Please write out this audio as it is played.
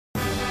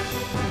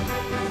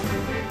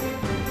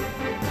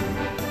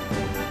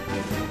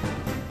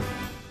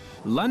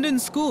London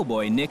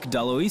schoolboy Nick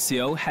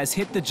D'Aloisio has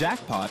hit the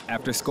jackpot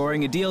after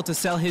scoring a deal to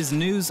sell his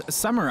news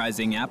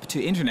summarizing app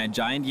to internet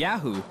giant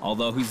Yahoo,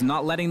 although he's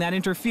not letting that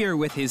interfere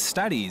with his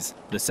studies.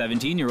 The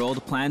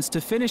 17-year-old plans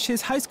to finish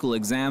his high school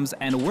exams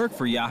and work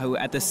for Yahoo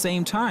at the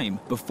same time,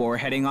 before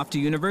heading off to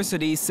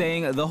university,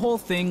 saying the whole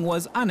thing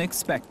was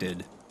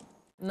unexpected.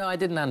 No, I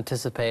didn't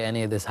anticipate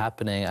any of this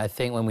happening. I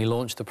think when we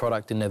launched the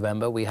product in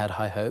November, we had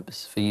high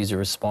hopes for user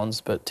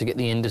response, but to get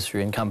the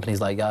industry and companies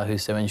like Yahoo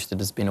so interested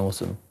has been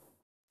awesome.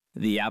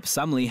 The app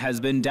Sumly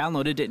has been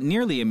downloaded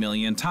nearly 1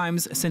 million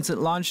times since it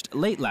launched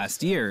late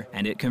last year,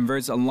 and it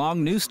converts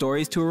long news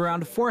stories to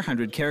around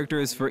 400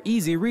 characters for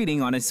easy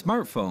reading on a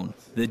smartphone.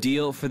 The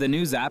deal for the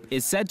news app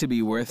is said to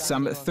be worth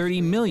some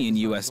 $30 million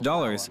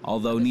US,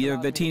 although neither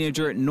the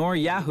teenager nor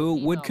Yahoo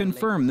would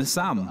confirm the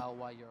sum.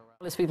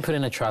 It's been put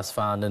in a trust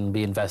fund and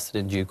be invested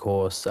in due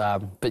course.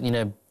 But,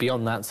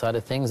 beyond that side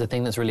of things, the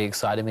thing that's really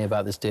excited me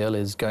about this deal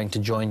is going to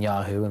join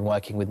Yahoo and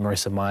working with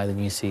Marissa Meyer, the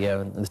new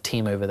CEO, and the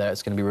team over there.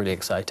 It's going to be really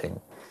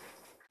exciting.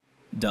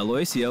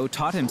 D'Aloisio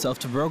taught himself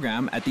to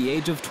program at the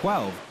age of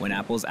 12 when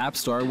Apple's App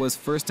Store was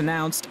first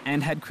announced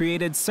and had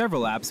created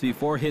several apps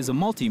before his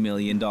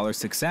multi-million-dollar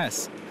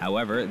success.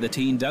 However, the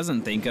teen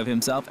doesn't think of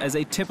himself as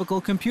a typical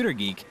computer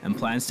geek and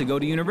plans to go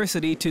to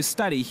university to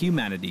study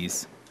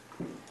humanities.